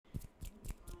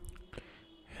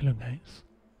Hello guys,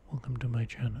 welcome to my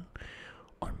channel.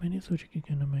 और मैंने सोचा कि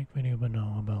क्यों ना मैं एक वीडियो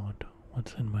बनाऊँ about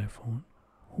what's in my phone.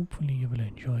 Hopefully you will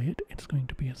enjoy it. It's going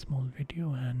to be a small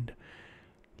video and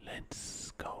let's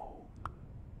go.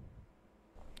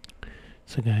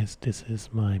 So guys, this is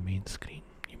my main screen.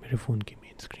 ये मेरे फ़ोन की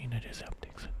main screen है जैसे आप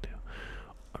देख सकते हो.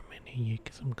 और मैंने ये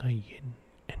किस्म का यिन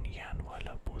एंड यान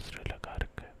वाला पोस्टर लगा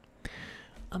रखा है.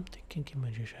 I'm thinking कि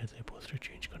मुझे शायद ये पोस्टर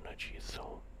चेंज करना चाहिए. So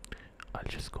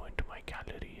I'll just go into my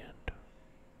gallery and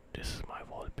this is my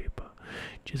wallpaper.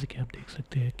 जैसे कि आप देख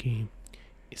सकते हैं कि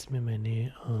इसमें मैंने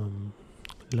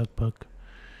लगभग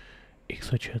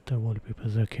 176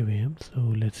 wallpapers रखे हुए हैं. So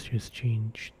let's just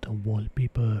change the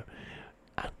wallpaper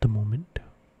at the moment.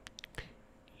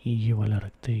 ये वाला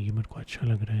रखते हैं, ये मेरे को अच्छा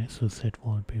लग रहा है. So set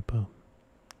wallpaper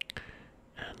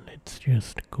and let's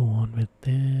just go on with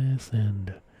this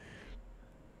and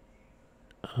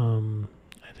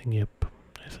I think yep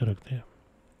ऐसा रखते हैं.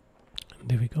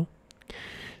 There we go.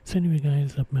 So anyway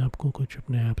guys, अब मैं आपको कुछ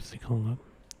अपने ऐप्स दिखाऊंगा.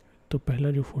 तो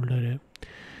पहला जो फोल्डर है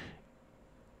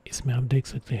इसमें आप देख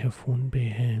सकते हैं फ़ोन पे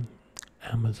है,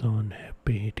 अमेज़ॉन है,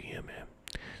 पेटीएम है.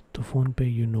 तो फ़ोन पे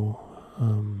ये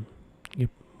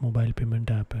मोबाइल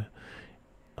पेमेंट ऐप है.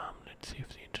 Let's see if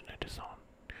the internet is on.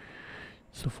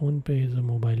 So phone पे is a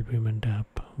mobile payment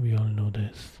app. We all know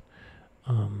this.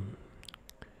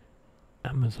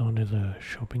 Amazon is a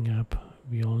shopping app.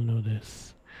 We all know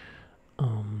this.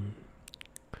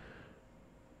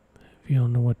 We all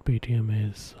know what Paytm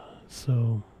is.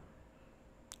 So,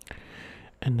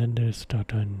 and then there's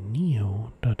Tata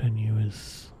Neo. Tata Neo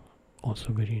is also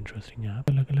a very interesting app.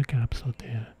 अलग-अलग apps होते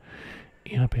हैं.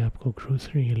 यहाँ पे आपको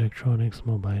grocery, electronics,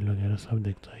 mobile वगैरह सब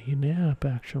दिखता है. ये नया app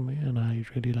है actually में and I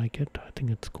really like it. I think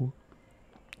it's cool.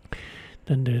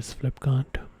 Then there's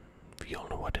Flipkart. We all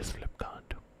know what is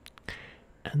Flipkart.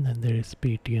 And then there is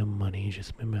Paytm Money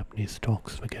जिसमें मैं अपने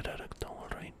stocks वगैरह रखता हूँ.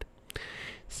 Right.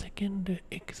 Second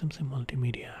एक किस्म से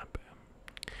multimedia app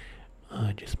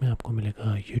है जिसमें आपको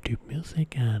मिलेगा YouTube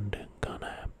Music and गाना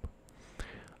ऐप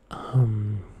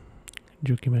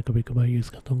जो कि मैं कभी कभार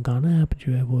यूज़ करता हूँ. गाना ऐप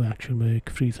जो है वो एक्चुअल में एक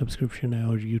फ्री सब्सक्रिप्शन है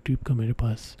और YouTube का मेरे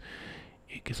पास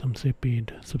एक किस्म से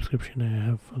पेड सब्सक्रिप्शन है. I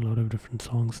have a lot of different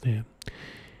songs there.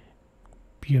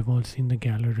 You have all seen the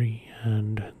gallery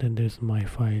and then there's my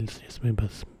files जिसमें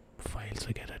बस files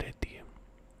वगैरह रहती है.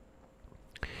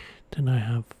 Then I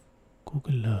have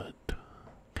Google Earth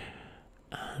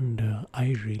and I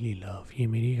really love, ये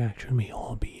मेरी actual में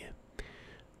hobby है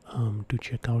to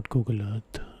check out Google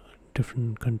Earth,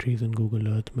 different countries in Google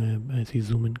Earth. मैं ऐसे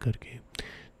zoom in करके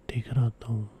देख रहा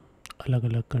हूँ अलग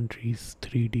अलग countries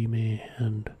 3D में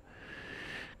and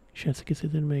शायद से किसी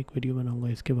दिन मैं एक वीडियो बनाऊँगा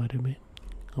इसके बारे में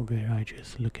where I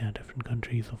just look at different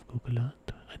countries of Google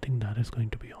Earth. I think that is going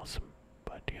to be awesome.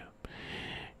 But yeah,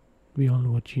 we all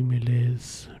know what Gmail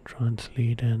is,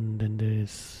 Translate, and then there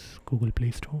is Google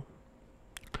Play Store.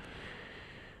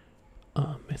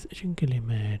 Messaging के लिए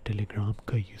मैं Telegram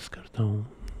का use करता हूँ,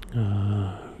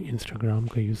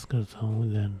 Instagram का use करता हूँ.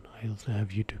 Then I also have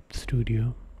YouTube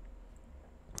Studio,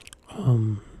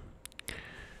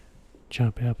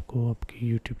 जहाँ पे आपको आपके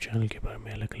YouTube चैनल के बारे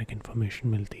में अलग अलग इन्फॉर्मेशन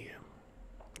मिलती है.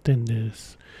 Then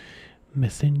there's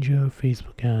Messenger,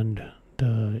 Facebook and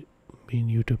the main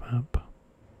YouTube app.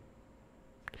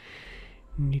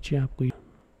 नीचे आपको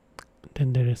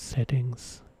then there is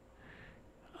settings.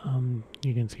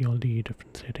 You can see all the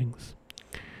different settings.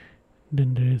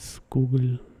 Then there is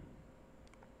Google.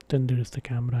 Then there is the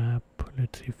camera app.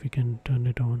 Let's see if we can turn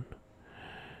it on.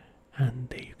 And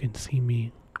there you can see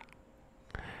me.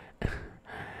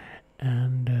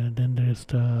 And then there is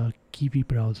the Kiwi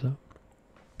browser.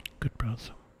 Good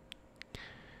browser.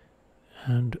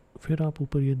 And फिर आप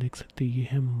ऊपर ये देख सकते हैं, ये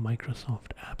है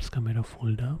Microsoft apps का मेरा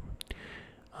folder,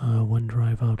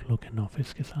 OneDrive, Outlook and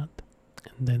Office के साथ.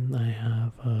 And then I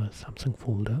have a Samsung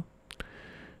folder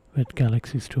with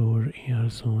Galaxy Store,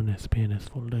 AirZone, SPNS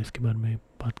folder. इसके बारे में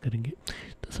बात करेंगे.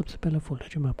 तो सबसे पहला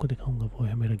folder जो मैं आपको दिखाऊंगा वो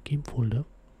है मेरा game folder,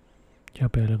 जहाँ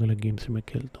पे अलग अलग गेम्स मैं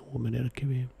खेलता हूँ वो मैंने रखे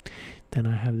हुए हैं. Then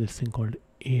I have this thing called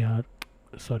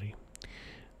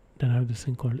Then I have this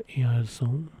thing called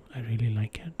AirZone. I really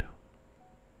like it.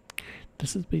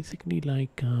 This is basically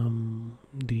like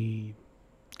the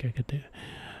क्या कहते हैं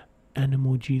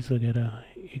एनिमोजीज वगैरह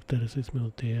एक तरह से इसमें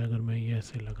होते हैं. अगर मैं ये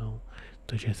ऐसे लगाऊं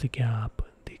तो जैसे कि आप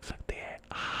देख सकते हैं.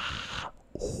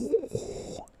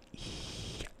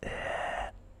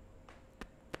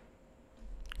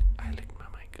 I licked my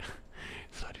mic.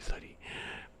 Sorry.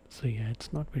 So yeah,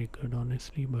 it's not very good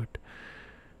honestly, but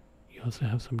you also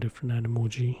have some different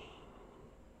emoji.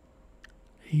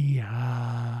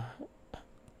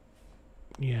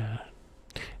 Yeah,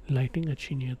 lighting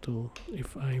अच्छी नहीं है तो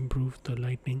if I improve the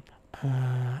lighting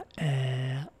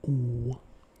ooh.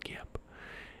 Yep.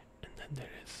 And then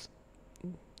there is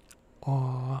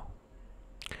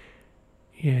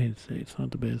yeah, it's not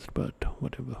the best, but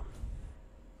whatever.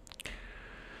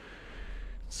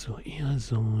 So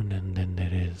Amazon, and then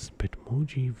there is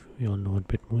Bitmoji. We all know what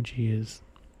Bitmoji is,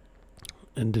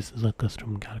 and this is a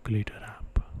custom calculator app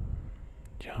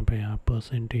जहाँ पे आप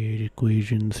percentage,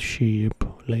 equations, shape,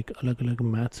 like अलग अलग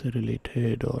math से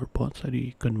related और बहुत सारी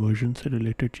conversion से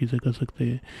रिलेटेड चीज़ें कर सकते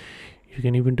हैं. You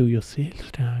can even do your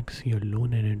sales tax, your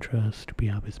loan and interest भी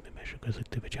आप इसमें मेजर कर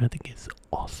सकते हैं, which I think is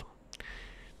awesome.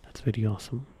 That's very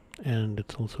awesome. And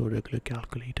it's also a regular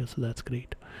calculator, so that's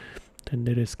great. Then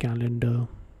there is calendar,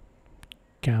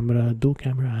 camera, दो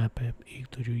camera app है. एक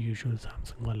तो जो यूजुअल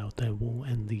सैमसंग वाला होता है वो,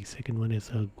 and the second one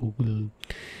is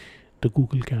the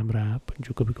Google camera app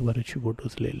जो कभी कभार अच्छी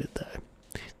फ़ोटोज़ ले लेता है.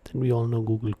 Then we all no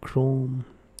Google Chrome.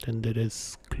 Then there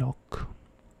is clock.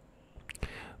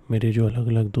 मेरे जो अलग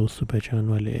अलग दोस्त पहचान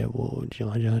वाले हैं वो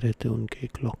जहाँ जहाँ रहते हैं उनके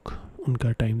क्लॉक,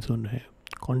 उनका टाइम जोन है.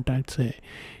 कॉन्टैक्ट्स है.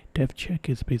 Tap check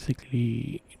is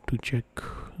basically to check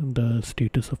the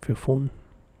status of your phone.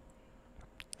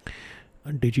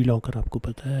 DigiLocker आपको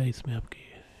पता है, इसमें आपके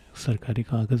सरकारी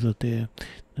कागज़ होते हैं.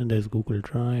 Then there is Google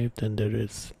drive. Then there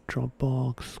is drop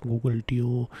box, Google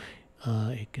due,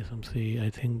 एक किस्म से आई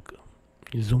थिंक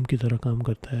जूम की तरह काम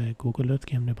करता है. गूगल अर्थ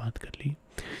की हमने बात कर ली.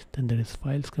 Then there is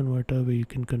files converter way you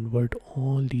can convert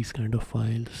all these kind of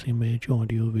files, image,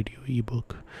 audio, video, E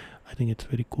book. I think it's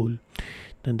very cool.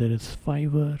 Then there is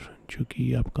fibre जो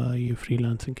कि आपका ये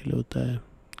फ्रीलांसिंग के लिए होता है.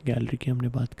 गैलरी की हमने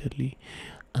बात कर ली.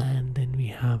 And then we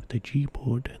have the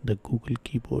Gboard, the Google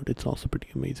keyboard. It's also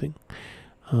pretty amazing.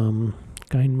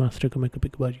 Kind Master का मैं कभी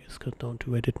कभार यूज़ करता हूँ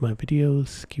to edit my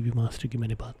videos. Kiwi Master की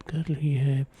मैंने बात कर ली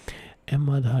है. M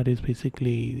Aadhaar is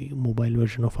basically mobile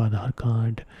version of Aadhaar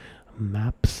card.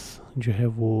 Maps जो है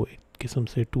वो एक किस्म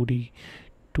से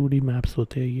 2D maps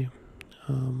होते हैं ये,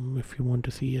 if you want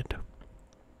to see it.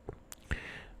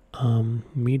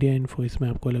 Media info, इसमें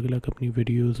आपको अलग अलग अपनी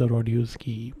वीडियोज़ और ऑडियोज़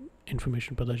की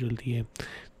इन्फॉर्मेशन पता चलती है.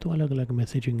 तो अलग अलग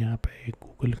मैसेजिंग ऐप है, एक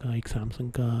गूगल का, एक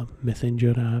सैमसंग का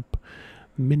Messenger app.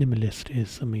 Minimalist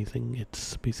is amazing.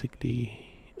 It's basically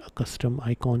a custom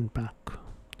icon pack.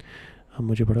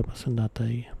 मुझे बड़ा पसंद आता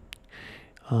है ये.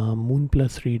 मून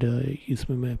प्लस रीडर,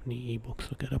 इसमें मैं अपनी ई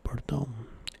बुक्स वगैरह पढ़ता हूँ.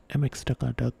 MX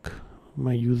टकाटक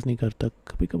मैं यूज़ नहीं करता,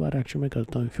 कभी कभार एक्चुअली मैं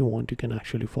करता हूँ. If you want you can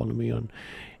actually follow me on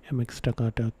MX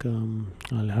Takatak.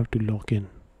 I have to log in.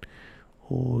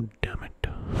 Oh damn it.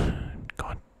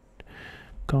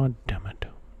 God damn it.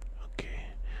 Okay.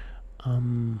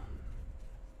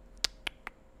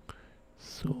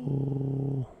 So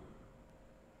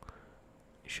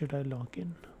should I log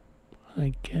in? I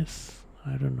guess.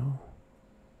 I don't know.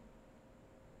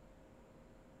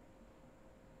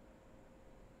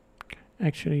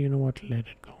 Actually, you know what?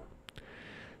 Let it go.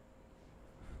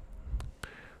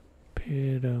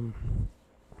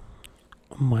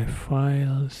 My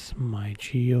files, my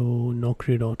Geo,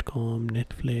 Naukri.com,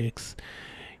 Netflix,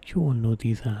 you all know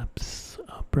these apps.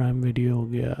 Prime Video हो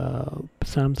गया.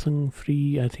 Samsung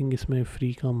free, I think इसमें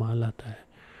free का माल आता है.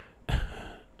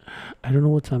 I don't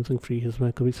know what Samsung free is.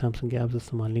 मैं कभी Samsung के apps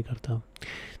इस्तेमाल नहीं करता.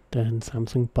 Then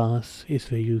Samsung Pass is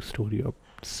where you store your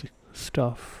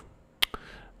stuff.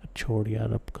 छोड़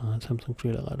यार, अब कहाँ Samsung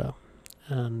free लगा रहा.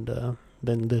 And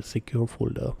then the secure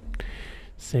folder,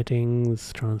 settings,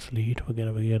 translate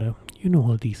वगैरह वगैरह. You know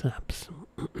all these apps.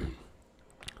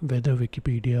 Weather,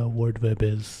 Wikipedia,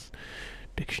 WordWebis,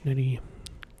 Dictionary.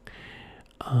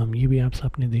 ये भी apps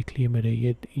आपने देख लिए मेरे.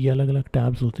 ये अलग अलग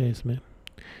टैब्स होते हैं इसमें.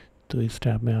 तो इस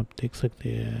टैब में आप देख सकते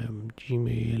हैं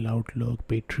Gmail, Outlook,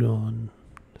 Patreon,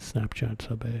 Snapchat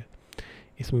सब है.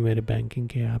 इसमें मेरे बैंकिंग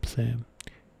के ऐप्स हैं,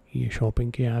 ये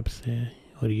शॉपिंग के ऐप्स हैं,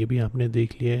 और ये भी आपने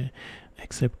देख लिया है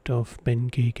except of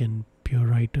pancake and pure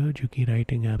writer जो कि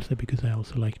राइटिंग ऐप्स है, because I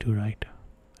also like to write.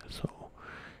 So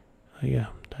yeah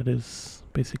that is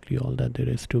basically all that there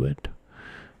is to it.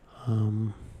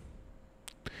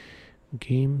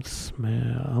 Games मैं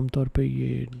आमतौर पे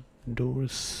ये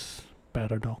डोर्स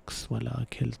पैराडॉक्स वाला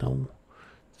खेलता हूँ.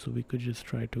 So we could just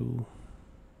try to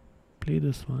play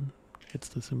this one.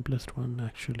 It's the simplest one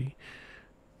actually.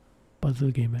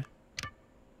 Puzzle game है.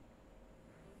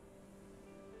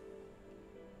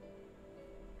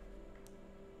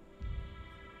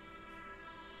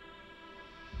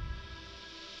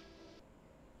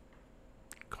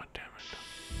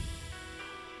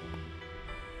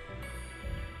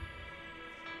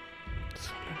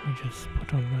 Let me just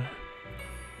put on the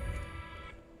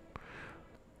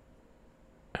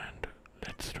and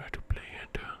let's try to play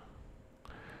it.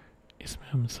 इसमें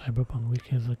हम cyberpunk भी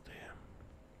खेल सकते हैं.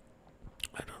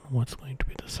 I don't know what's going to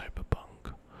be the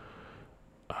cyberpunk.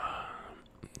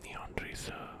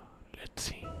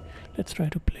 let's try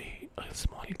to play a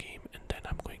small game and then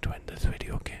I'm going to end this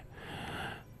video, okay?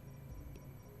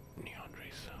 Neon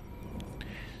Racer.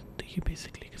 तो ये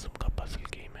basically किस्म का puzzle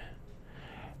game है,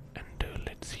 and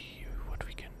let's see what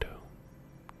we can do.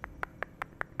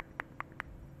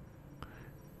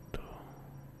 So,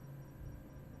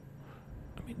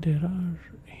 I mean there are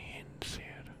hints here.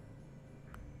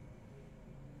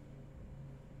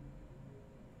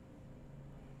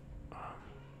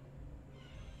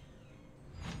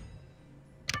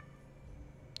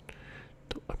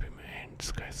 तो अभी मैं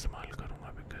hints का इस्तेमाल करूँगा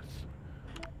because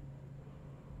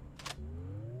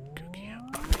क्योंकि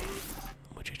अभी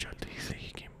मुझे जल्दी से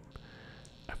ही game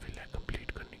I feel like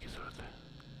complete करने की ज़रूरत है.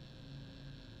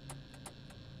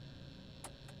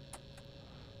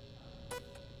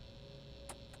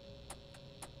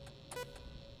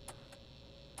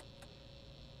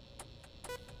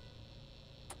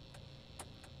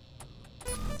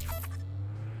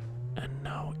 And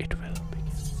now it will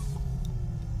begin.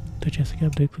 तो जैसे कि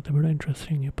आप देख सकते हैं बड़ा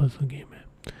इंटरेस्टिंग ये पजल गेम है.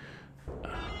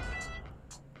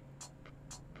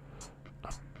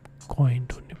 अब कॉइन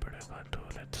ढूंढने पड़ेगा, तो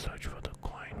let's search for the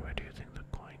coin. Where do you think the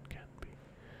coin can be?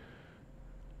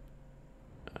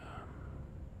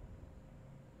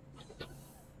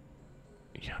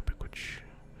 यहाँ पे कुछ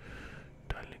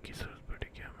डालने की जरूरत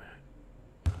पड़ेगी हमें.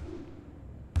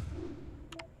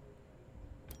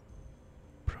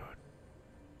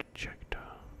 Projector.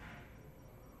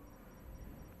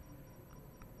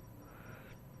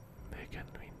 They can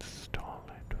install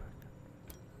it.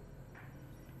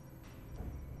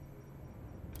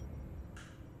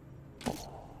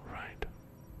 Oh, right.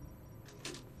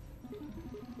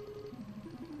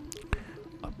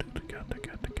 Up to get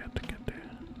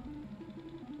there.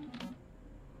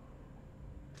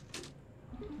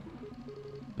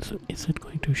 So is it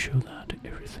going to show that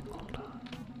every single time?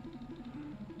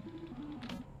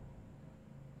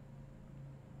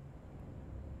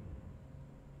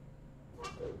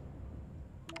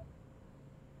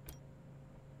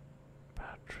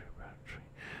 Battery.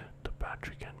 The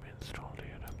battery can be installed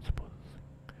here, I'm supposing.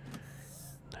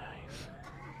 Nice.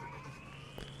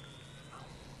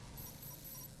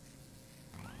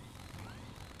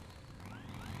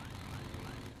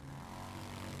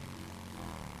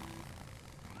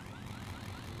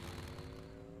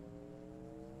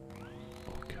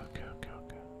 Okay.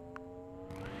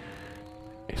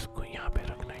 इसको यहाँ पे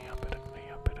रखना है.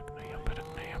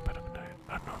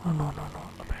 No.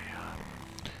 अबे यार.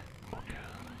 Okay.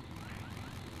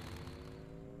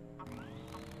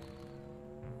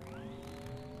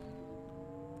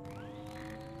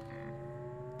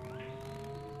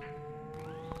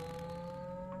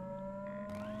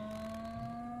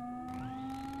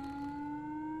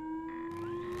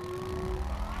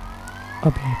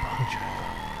 अब ये भाग जाएगा.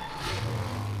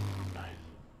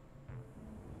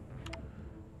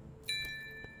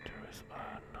 There is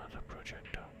another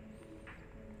projector.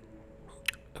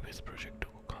 अब इस प्रोजेक्टर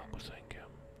को कहाँ घुसाएंगे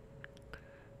हम?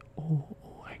 Oh,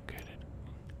 I get it.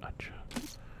 अच्छा.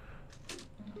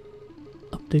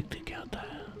 अब देखते क्या आता है.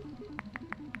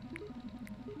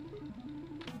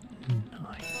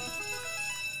 Nice.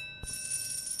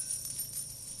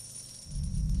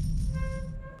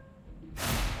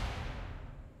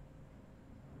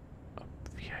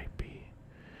 VIP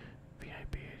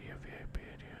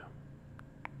area.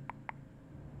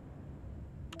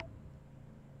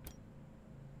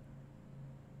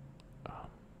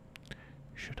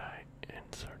 Should I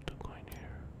insert the coin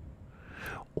here?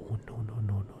 Oh no.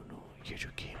 ये जो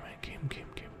गेम है, गेम.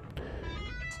 ओके.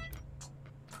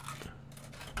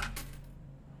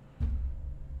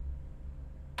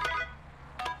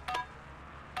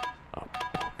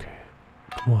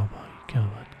 वाह भाई क्या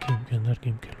बात. गेम के अंदर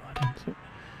गेम खिलवा रहे हैं इनसे.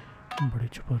 बड़े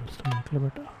छुपा रुस्तम निकले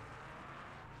बेटा.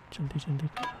 जल्दी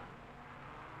कर.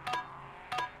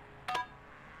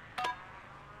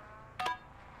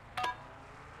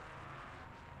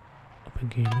 अब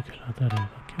गेम ही खिलाता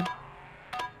रहेगा क्या?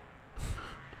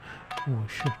 Oh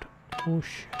shit.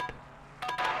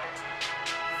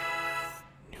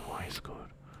 New high score.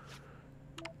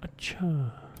 अच्छा.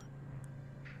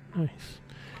 Nice.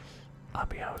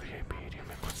 अब यहाँ VIP एरिया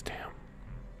में घुसते हैं हम.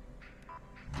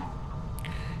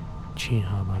 जी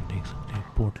हाँ, आप देख सकते हैं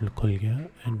पोर्टल खुल गया.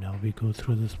 And now we go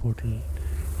through this portal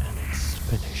and it's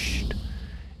finished.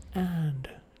 And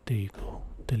there you go.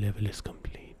 The level is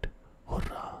complete.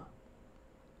 Hurrah.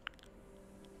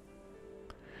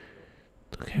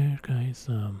 Okay guys,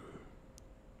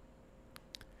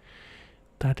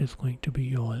 that is going to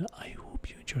be all. I hope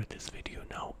you enjoyed this video.